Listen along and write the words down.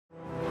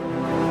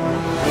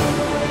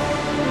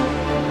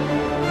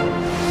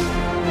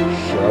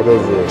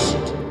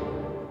Shadiversity.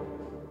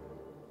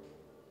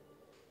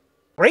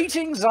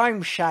 Greetings,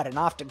 I'm Shad, and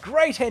after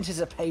great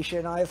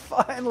anticipation, I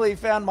finally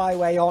found my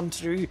way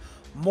onto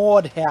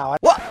Mordhau.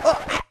 What?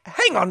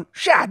 Hang on,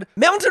 Shad.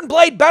 Mountain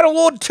Blade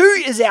Battlelord 2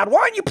 is out.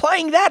 Why aren't you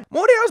playing that?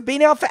 Mordhau's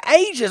been out for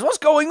ages. What's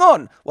going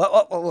on?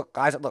 Well, look,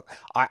 guys, look.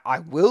 I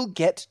will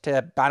get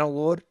to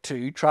Battlelord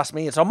 2. Trust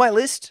me, it's on my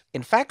list.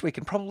 In fact, we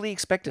can probably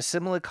expect a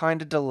similar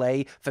kind of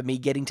delay for me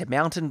getting to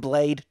Mountain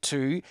Blade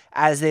 2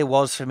 as there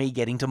was for me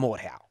getting to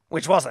Mordhau.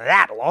 Which wasn't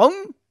that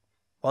long.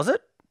 Was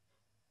it?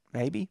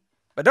 Maybe.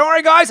 But don't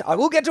worry, guys, I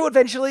will get to it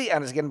eventually,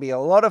 and it's going to be a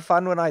lot of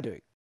fun when I do.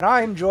 And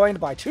I am joined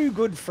by two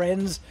good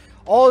friends,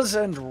 Oz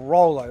and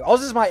Rolo.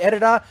 Oz is my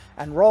editor,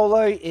 and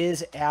Rolo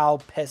is our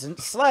peasant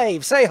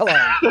slave. Say hello.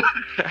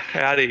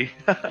 Howdy.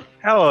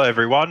 Hello,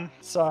 everyone.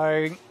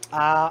 So,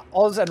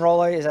 Oz and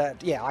Rolo is,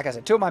 like I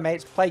said, two of my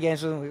mates, play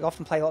games with them. We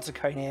often play lots of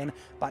Conan,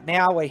 but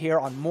now we're here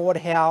on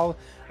Mordhau.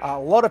 A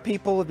lot of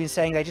people have been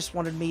saying they just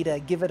wanted me to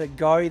give it a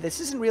go. This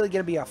isn't really going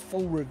to be a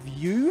full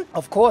review.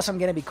 Of course, I'm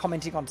going to be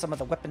commenting on some of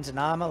the weapons and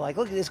armor. Like,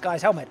 look at this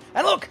guy's helmet.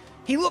 And look,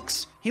 he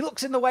looks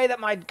in the way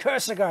that my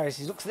cursor goes.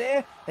 He looks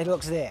there, and he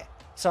looks there.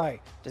 So,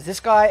 does this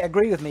guy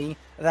agree with me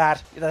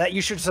that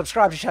you should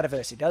subscribe to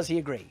Shadiversity? Does he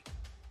agree?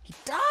 He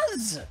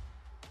does!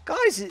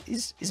 Guys,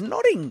 is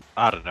nodding.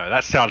 I don't know.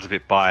 That sounds a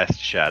bit biased,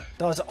 Shad.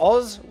 Does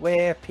Oz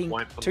wear pink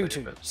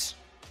tutus?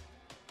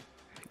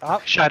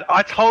 Shad,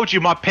 I told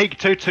you my pink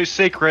tutu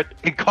secret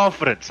in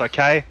confidence,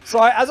 okay? So,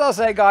 as I was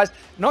saying, guys,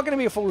 not going to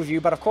be a full review,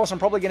 but of course I'm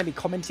probably going to be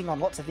commenting on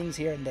lots of things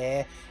here and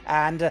there.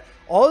 And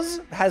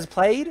Oz has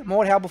played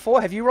Mordhau before.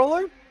 Have you,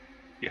 Rolo?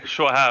 Yeah,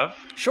 sure have.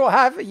 Sure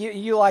have.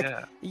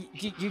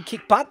 You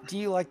kick butt? Do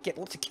you, like, get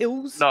lots of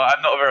kills? No,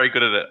 I'm not very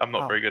good at it. I'm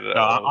not very good at it.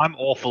 No, I'm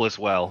awful as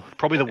well.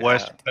 Probably the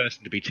worst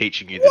person to be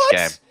teaching you this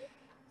game.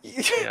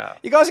 Yeah.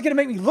 You guys are going to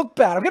make me look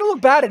bad. I'm going to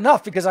look bad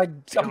enough because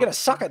I'm going to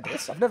suck at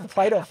this. I've never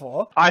played it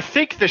before. I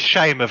think the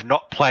shame of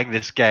not playing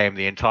this game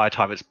the entire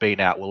time it's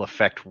been out will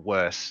affect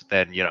worse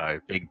than, you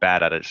know, being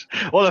bad at it.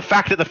 Or the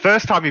fact that the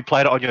first time you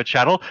played it on your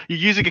channel, you're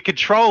using a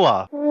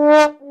controller.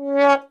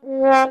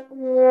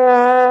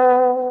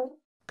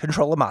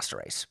 Controller Master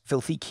Race.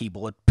 Filthy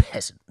keyboard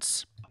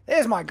peasants.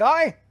 There's my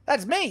guy.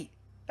 That's me.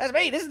 That's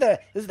me. This is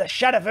the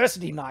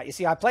Shadiversity night. You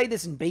see, I played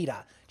this in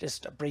beta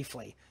just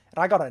briefly.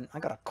 And I got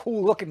a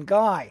cool looking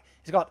guy.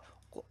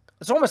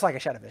 It's almost like a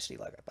Shadiversity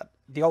logo, but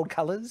the old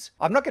colors.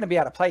 I'm not going to be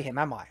able to play him,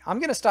 am I? I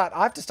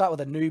have to start with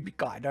a noob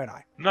guy, don't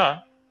I? No.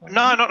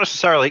 No, not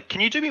necessarily.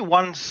 Can you do me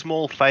one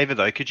small favor,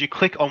 though? Could you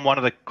click on one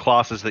of the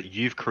classes that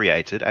you've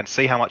created and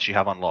see how much you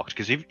have unlocked?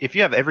 Because if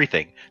you have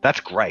everything, that's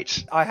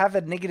great. I have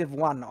a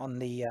 -1 on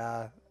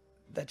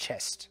the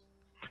chest.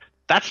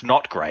 That's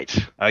not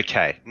great.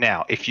 Okay,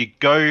 now, if you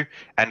go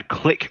and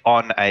click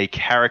on a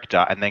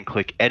character and then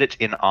click Edit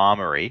in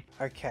Armory.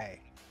 Okay.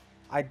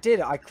 I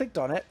did. I clicked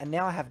on it, and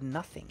now I have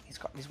nothing.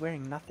 He's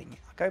wearing nothing.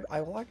 I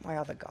like my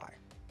other guy.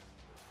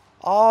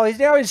 Oh,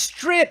 he's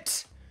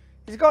stripped!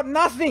 He's got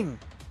nothing!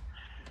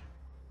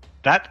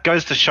 That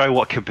goes to show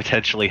what could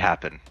potentially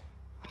happen.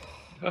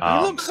 He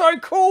looks so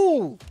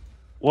cool!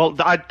 Well,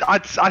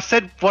 I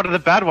said one of the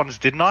bad ones,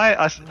 didn't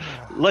I?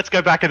 Let's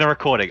go back in the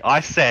recording. I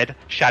said,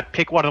 Shad,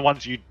 pick one of the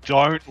ones you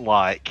don't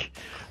like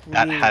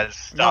that has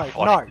stuff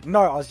on it.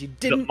 No, Oz, you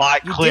didn't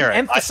Clear it.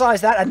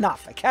 emphasize that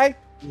enough, okay?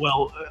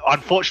 Well,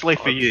 unfortunately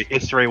for you,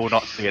 history will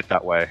not see it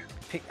that way.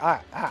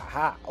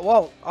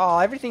 Well,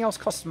 everything else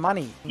costs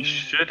money. You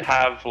should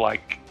have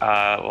like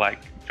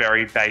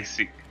very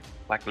basic,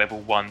 like level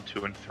 1,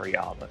 2, and 3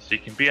 armor. So you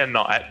can be a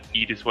knight,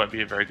 you just won't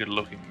be a very good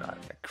looking knight.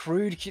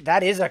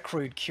 That is a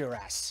crude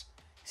cuirass.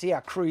 See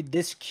how crude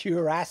this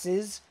cuirass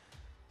is?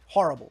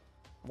 Horrible.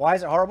 Why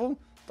is it horrible?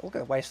 Look at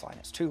the waistline.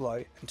 It's too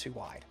low and too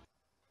wide.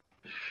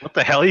 What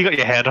the hell? You got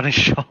your hand on his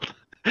shoulder?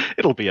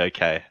 It'll be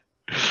okay.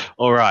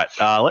 All right,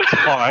 let's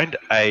find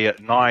a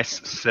nice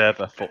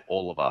server for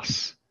all of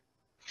us.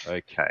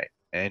 Okay,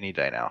 any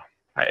day now.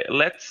 Hey,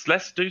 let's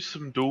do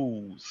some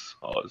duels.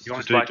 You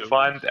want just to like duels?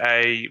 find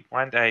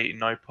a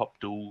no pop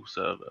duel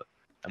server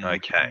and we'll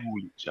duel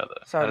each other.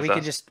 So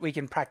we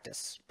can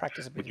practice a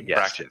bit. We can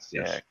practice.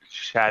 Yes. Yeah,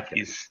 Shad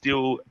is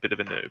still a bit of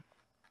a noob.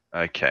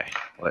 Okay,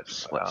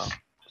 let's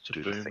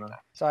do the thing.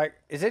 So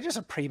is there just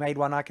a pre-made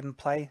one I can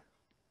play?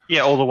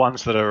 Yeah, all the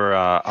ones that are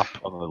up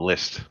on the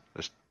list.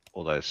 There's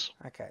all those.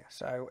 Okay,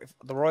 so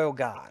the Royal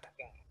Guard.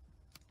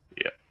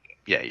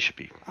 Yeah, you should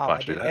be. Oh, I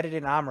did edit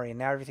in Armory and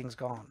now everything's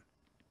gone.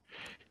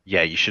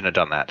 Yeah, you shouldn't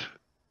have done that.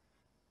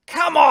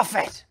 Come off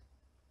it!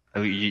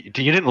 Oh, you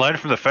didn't learn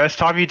from the first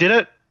time you did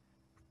it?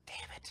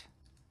 Damn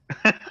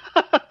it.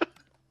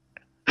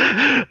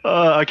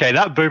 Okay,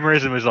 that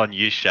boomerism is on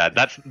you, Shad.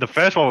 The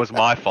first one was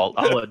my fault.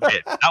 I'll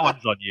admit that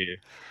one's on you.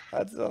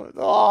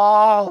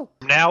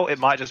 Now it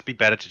might just be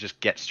better to just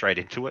get straight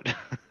into it.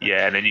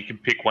 Yeah, and then you can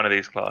pick one of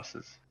these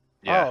classes.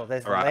 Yeah. Oh,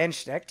 there's the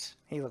Landsknecht.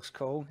 He looks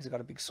cool. He's got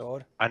a big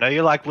sword. I know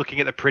you like looking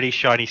at the pretty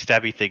shiny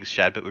stabby things,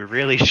 Shad, but we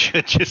really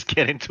should just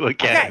get into a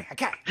game.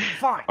 Okay,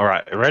 fine. All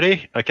right,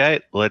 ready? Okay,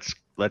 let's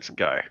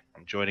go.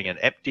 I'm joining an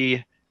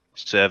empty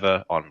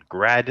server on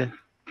Grad.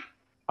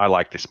 I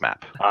like this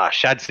map.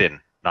 Shad's in.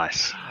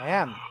 Nice. I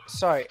am.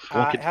 So,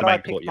 Walk into how the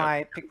do I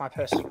main pick my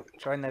person?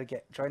 Join the match.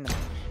 Join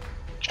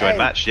Hey,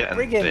 match, yeah, and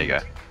brigand. there you go.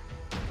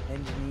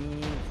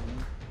 Engineer.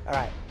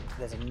 Alright,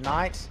 there's a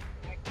knight.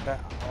 I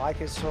like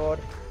his sword,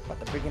 but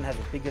the brigand has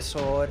a bigger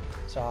sword,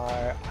 so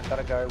I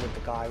gotta go with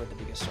the guy with the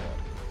bigger sword.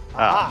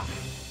 Ah.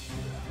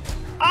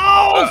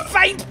 Oh,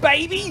 faint,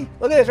 baby!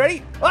 Look at this,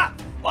 ready? Oh,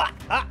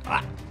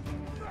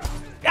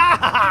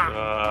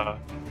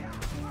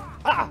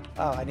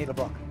 I need a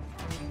block.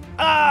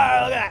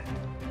 Ah, look at that!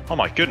 Oh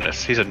my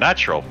goodness, he's a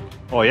natural.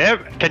 Oh yeah?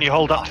 Can you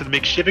hold up to the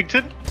Mick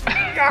Shivington?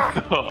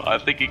 Oh, I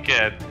think he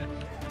can.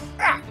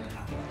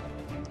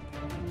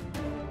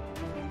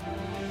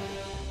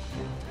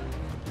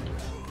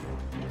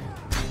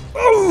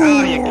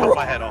 Oh, you cut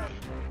my head off.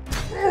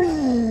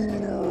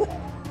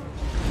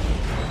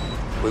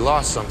 We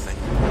lost something.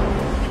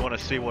 You want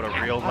to see what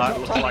a real knight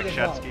looks like,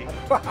 Shadsky?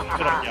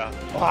 Good on ya.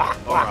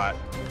 Alright.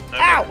 No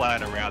Ow. more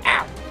playing around.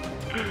 Ow.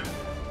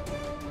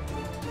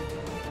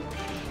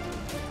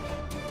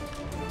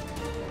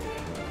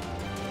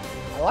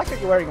 I like that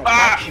you're wearing a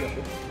back shield.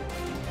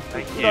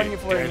 Thank Good you. on you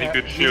for Any using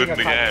good shield in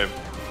the a game.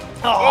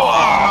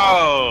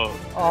 Oh. Oh!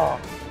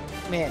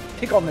 Oh, man,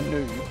 pick on the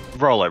noob.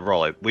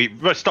 Rollo.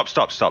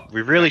 Stop.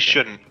 We really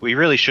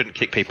shouldn't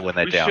kick people when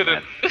they're We down,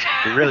 shouldn't. man.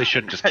 We really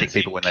shouldn't just kick As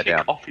you people when they're kick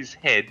down. off his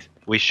head.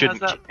 We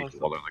shouldn't How's kick that people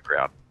possible? while they're on the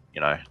ground.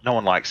 You know, no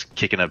one likes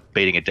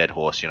beating a dead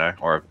horse, you know,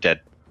 or a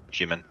dead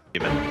human.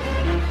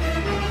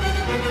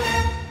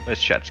 Where's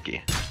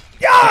Shadsky?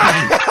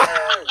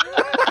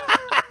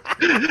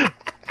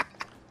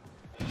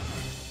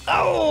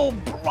 Oh,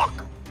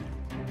 block!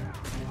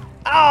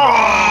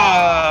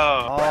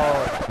 Oh!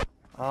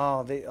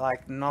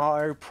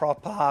 No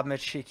proper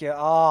meticulous.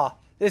 Oh,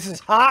 this is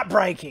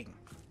heartbreaking.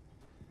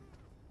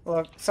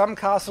 Look, some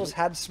castles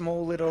had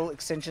small little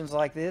extensions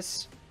like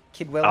this.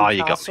 Kidwelly you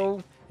got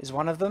Castle is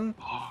one of them.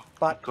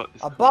 But got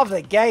this above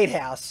the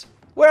gatehouse,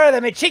 where are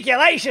the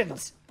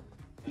matriculations?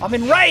 I'm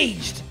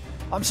enraged.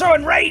 I'm so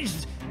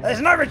enraged.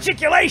 There's no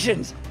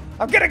matriculations.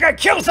 I'm gonna go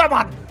kill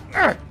someone.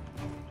 Ugh.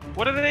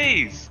 What are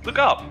these? Look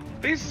up.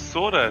 These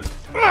sort of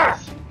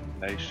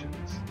nations.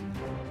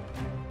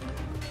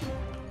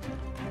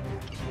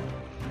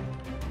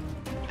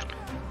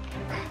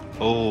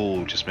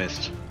 Oh, just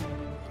missed.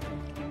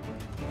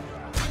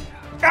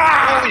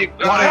 Ah! you got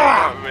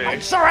Ah! it.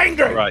 I'm so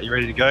angry. Alright, you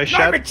ready to go, No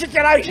Shad?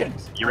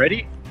 matriculations. You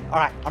ready? All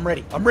right, I'm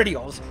ready. I'm ready,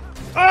 Oz.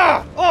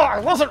 Ah! Oh, I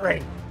wasn't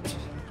ready.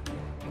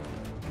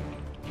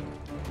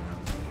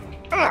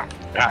 Ah!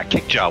 Ah,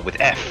 kick jar with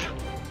F.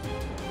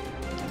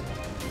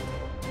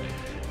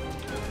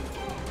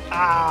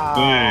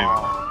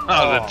 Ah!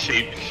 Oh, the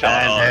cheap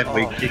shot. And then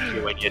we kick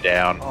you when you're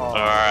down. Oh.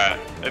 Alright,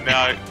 and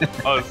now,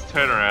 let's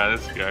turn around,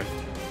 let's go.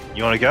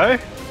 You want to go?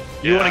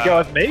 You want to go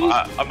with me?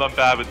 I'm not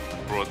bad with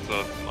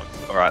broadswords.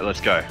 Alright,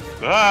 let's go.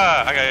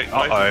 Ah, okay,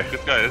 Uh-oh.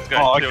 let's go.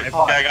 Oh, Do okay. it.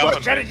 Oh, Gang up my on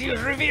me. strategy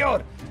was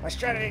revealed. My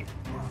strategy.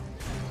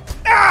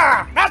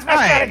 Ah! That's my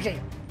Hey. strategy.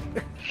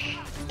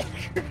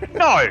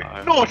 No!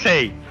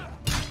 Naughty!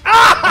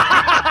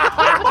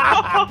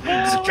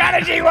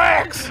 Strategy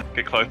works.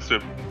 Get close to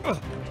him.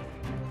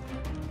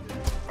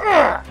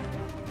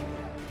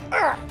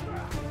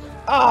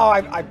 Oh,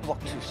 I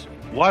blocked too soon.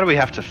 Why do we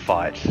have to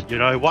fight? You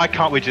know, why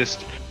can't we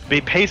just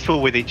be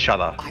peaceful with each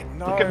other? I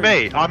know. Look at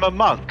me, I'm a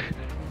monk.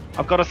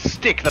 I've got a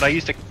stick that I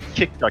used to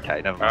kick.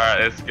 Okay, never mind.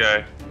 Alright, let's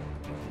go.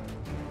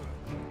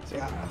 See,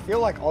 I feel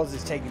like Oz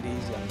is taking it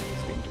easy on me.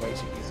 It's been way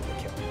too easy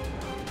to kill.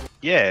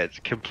 Yeah, it's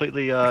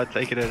completely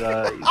taking it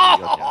easy.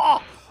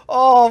 Oh,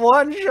 oh,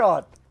 one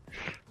shot.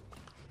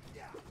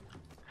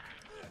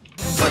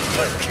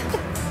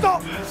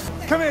 Stop!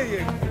 Come here,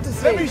 you.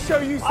 Let me show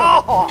you something.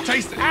 Oh,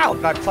 Taste it. Ow!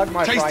 I plugged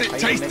my Taste fry it, pan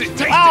taste in it, it.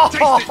 taste it,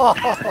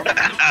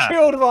 Oh,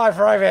 killed my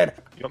fry pan.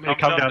 You want me to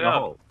come down the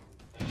hole?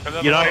 Come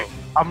down You the know, hole.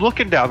 I'm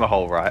looking down the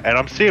hole, right, and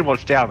I'm seeing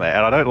what's down there,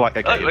 and I don't like.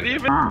 Okay, Look, what do you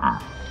mean?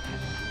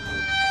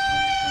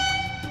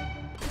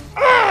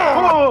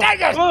 Oh, dang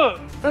it! Oh,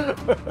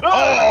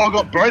 Oh, I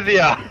got both of you!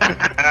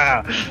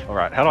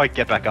 Alright, how do I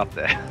get back up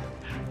there?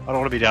 I don't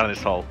want to be down in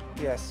this hole.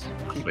 Yes,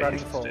 keep Wait, running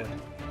this is forward. it.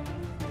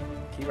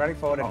 Keep running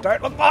forward and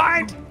don't look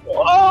behind!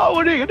 Oh,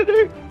 what are you gonna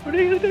do? What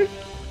are you gonna do?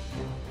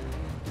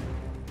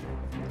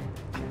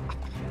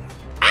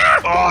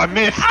 Oh, I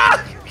missed!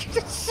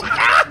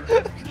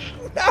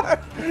 No!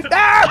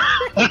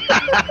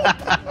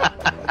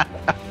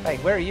 Hey,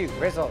 where are you?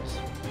 Where's Oz?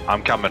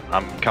 I'm coming.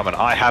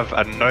 I have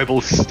a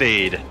noble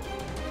steed.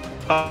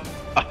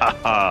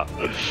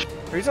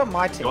 Who's on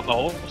my You team? want the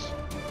horse?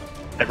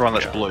 Everyone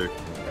that's blue.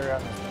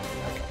 Everyone else.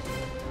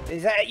 Okay.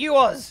 Is that you,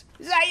 Oz?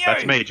 Is that you?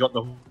 That's me. Do you want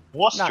the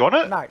horse? No, Do you want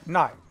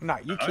it? no.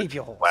 You keep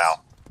your horse. Wow.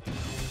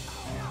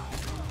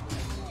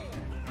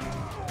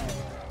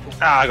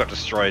 Ah, I got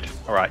destroyed.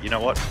 Alright, you know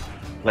what?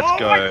 Let's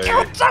go. I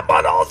killed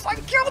someone, Oz! I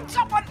killed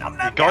someone! I'm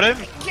not got him?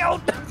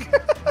 Killed!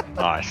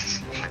 Nice.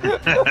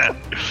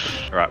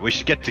 Alright, we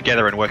should get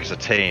together and work as a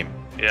team.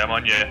 yeah, I'm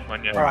on you. I'm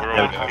on you. Alright, We're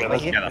all we're together.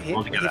 here, together, we're here, all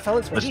we're together. here,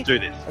 fellas, we're Let's here. do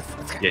this.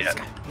 Let's go, Yeah.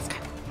 let's go.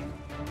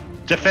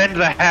 Defend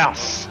the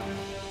house.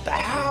 The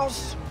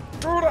house!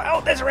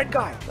 Oh, there's a red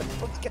guy!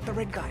 Let's get the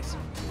red guys.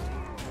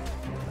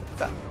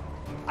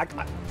 I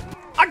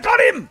got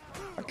him!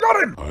 I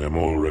got him! I am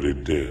already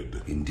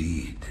dead.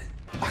 Indeed.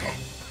 Okay.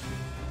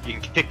 You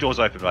can kick doors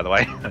open, by the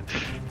way.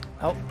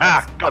 Oh,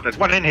 God, there's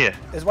one in here.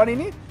 there's one in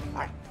here?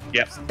 Alright.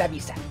 Yep.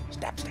 Stabby stab.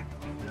 Stab stab.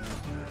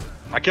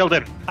 I killed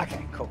him.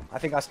 Okay, cool. I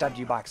think I stabbed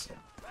you by accident.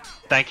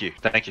 Thank you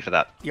for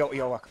that. You're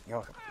welcome. You're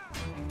welcome.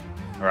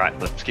 All right,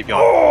 let's keep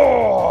going.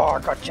 Oh,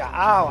 gotcha.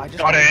 Oh, I just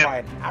Got got him. by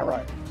an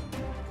arrow.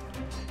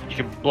 You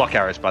can block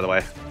arrows, by the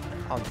way.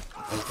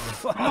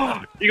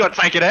 Oh. You got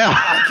taken out.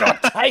 I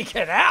got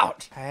taken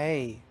out.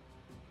 Hey,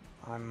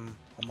 I'm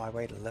on my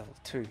way to level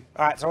 2.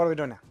 All right, so what are we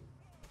doing now?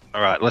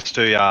 All right, let's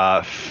do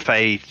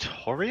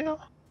Fatoria.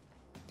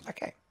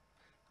 Okay.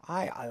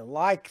 I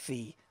like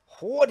the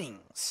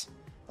hoardings.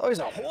 Those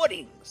are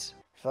hoardings.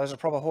 If those are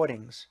proper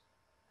hoardings,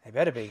 they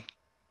better be.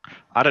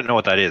 I don't know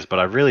what that is, but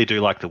I really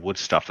do like the wood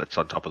stuff that's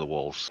on top of the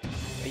walls.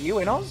 Are you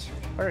in Oz?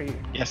 Where are you?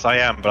 Yes, I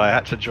am, but I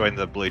had to join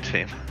the blue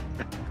team.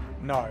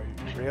 No,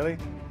 really?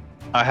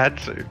 I had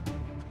to.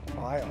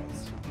 Why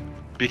Oz?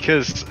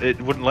 Because it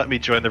wouldn't let me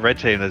join the red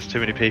team. There's too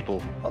many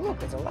people. Oh look,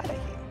 there's a ladder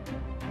here.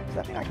 Does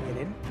that mean I can get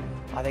in?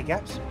 Are there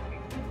gaps?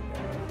 No.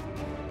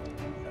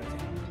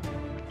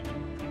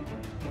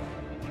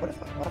 What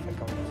if I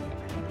go in here?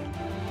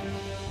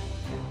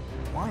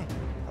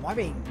 Am I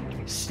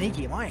being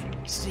sneaky? Am I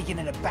sneaking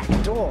in a back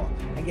door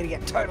and gonna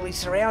get totally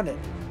surrounded?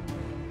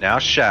 Now,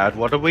 Shad,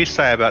 what do we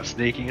say about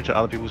sneaking into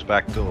other people's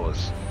back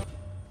doors?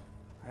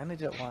 I only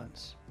did it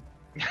once.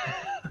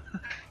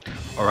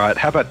 All right,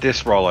 how about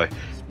this, Rollo?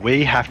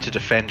 We have to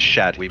defend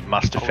Shad. We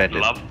must I defend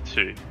would him. love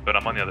to, but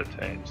I'm on the other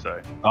team,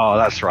 so. Oh,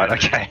 that's right.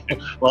 Okay.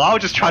 Well, I'll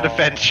just try to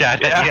defend Shad.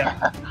 Yeah.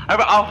 How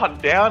about I'll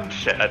hunt down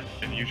Shad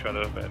and you try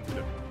to defend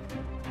him?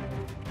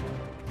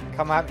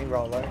 Come at me,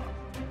 Rollo.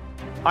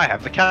 I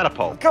have the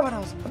catapult. I'm coming,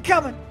 Oz. I'm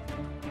coming.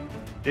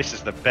 This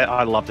is the bet.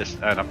 I love this,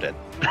 and I'm dead.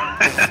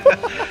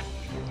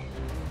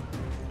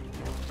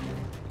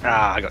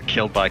 I got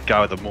killed by a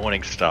guy with a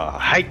morning star. I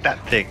hate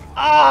that thing.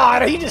 Ah,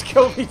 no, he just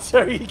killed me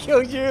too. He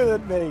killed you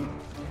and me.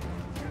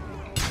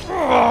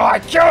 Oh, I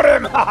killed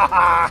him.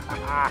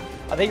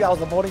 I think that was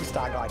the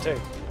Morningstar guy too.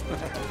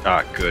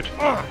 Ah, good.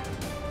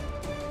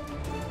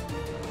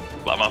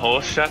 Like my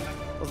horse, Shad?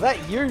 Was that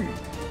you? Are you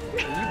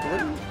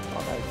blue?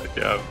 Oh,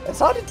 no. Yeah. It's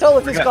hard to tell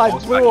if this Bring that guy's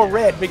horse blue back or here.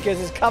 red because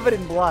it's covered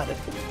in blood.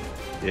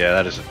 Yeah,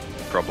 that is a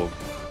problem.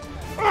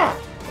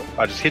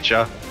 I just hit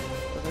ya.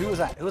 Who was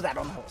that? Who was that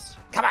on the horse?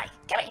 Come on,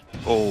 come here.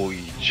 Oh,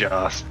 you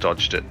just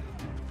dodged it.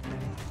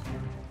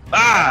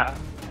 Ah!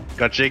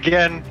 Got you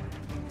again.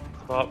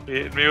 Stop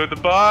hitting me with the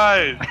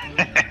bow!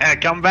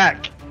 Come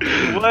back.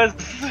 What?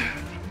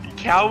 You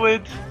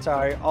coward!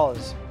 So,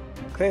 Oz,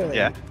 clearly,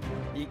 Yeah.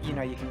 you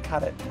know, you can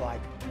cut it like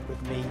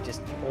with me,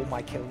 just all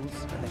my kills,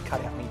 and then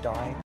cut out me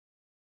dying.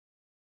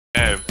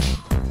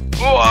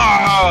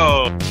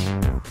 Whoa!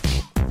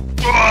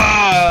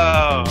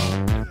 Whoa!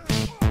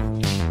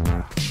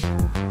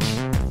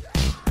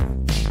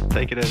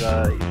 Taking it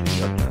easy.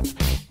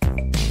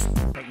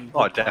 But you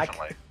Oh, look like-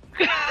 definitely.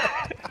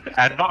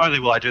 And not only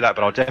will I do that,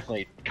 but I'll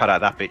definitely cut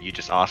out that bit you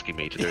just asking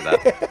me to do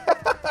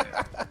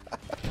that.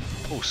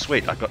 Oh,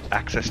 sweet. I've got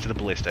access to the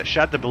ballista.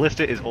 Shad, the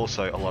ballista is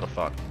also a lot of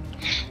fun.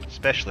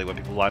 Especially when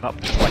people line up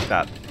just like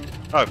that.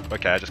 Oh,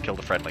 okay, I just killed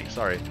a friendly.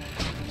 Sorry.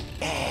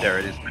 There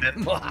it is,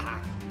 man.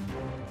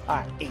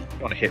 Alright, eat. You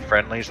want to hit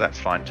friendlies? That's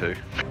fine too.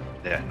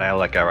 Yeah, nail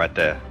that guy right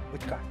there.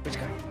 Which guy? Which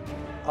guy?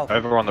 Oh,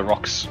 Over on the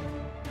rocks.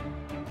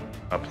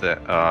 Up there.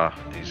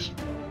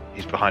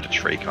 He's behind a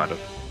tree, kind of.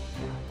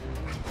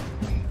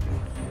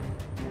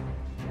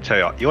 Tell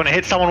you what, you want to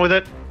hit someone with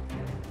it?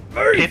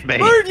 move! hit me.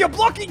 Move! You're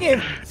blocking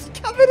him! It's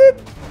covered in!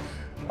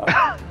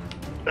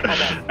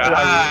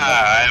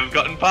 I've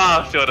gotten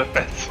past your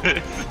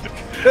defenses.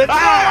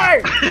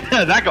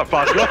 That got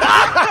past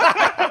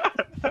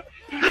you.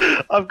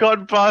 I've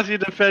gotten past your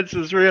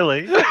defenses,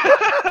 really.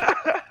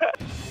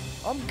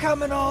 I'm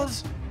coming,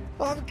 Oz!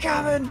 I'm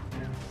coming!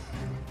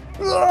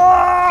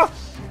 Ah!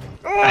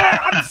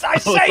 Ah, I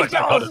saved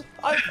Oz!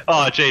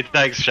 Oh, gee,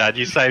 thanks, Shad.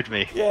 You saved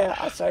me. Yeah,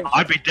 I saved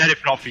I'd be dead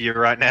if not for you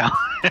right now.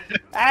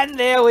 And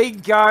there we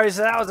go.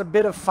 So that was a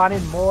bit of fun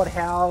in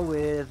Mordhau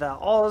with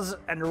Oz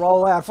and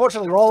Rollo.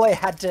 Unfortunately, Rollo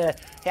had to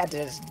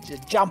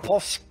jump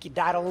off,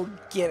 skedaddle,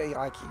 get it.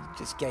 Like he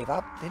just gave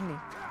up, didn't he?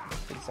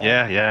 Pretty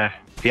sad. Yeah.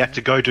 He had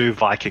to go do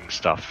Viking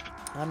stuff.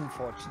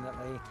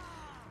 Unfortunately,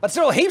 but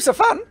still heaps of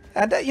fun.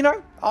 And you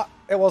know,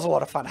 it was a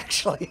lot of fun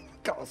actually.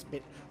 God, I was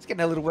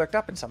getting a little worked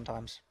up in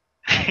sometimes.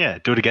 Yeah,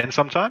 do it again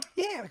sometime.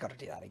 Yeah, we got to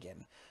do that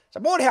again. So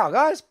Mordhau,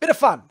 guys, bit of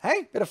fun,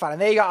 hey? Bit of fun. And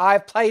there you go.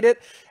 I've played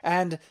it,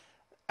 and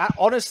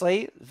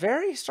honestly,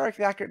 very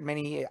historically accurate in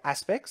many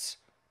aspects.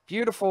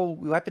 Beautiful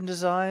weapon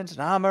designs and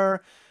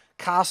armor.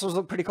 Castles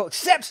look pretty cool,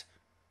 except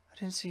I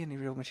didn't see any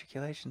real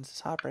matriculations.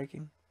 It's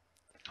heartbreaking.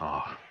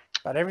 Oh,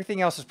 But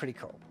everything else is pretty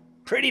cool.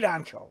 Pretty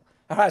darn cool.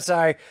 All right,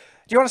 so do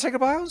you want to say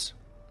goodbye, Oz?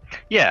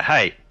 yeah.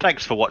 Hey,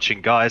 thanks for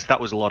watching, guys. That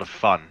was a lot of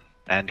fun.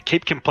 And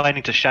keep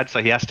complaining to Shad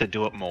so he has to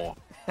do it more.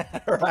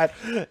 All right.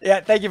 Yeah,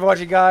 thank you for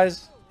watching,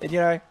 guys. And, you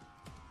know,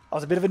 I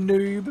was a bit of a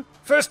noob.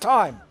 First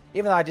time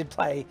even though I did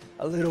play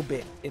a little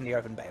bit in the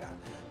open beta.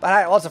 But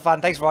hey, lots of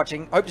fun. Thanks for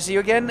watching. Hope to see you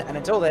again, and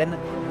until then,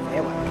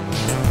 farewell.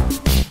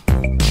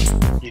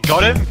 You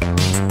got him?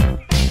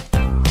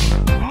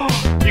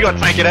 You got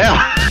to take it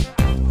out.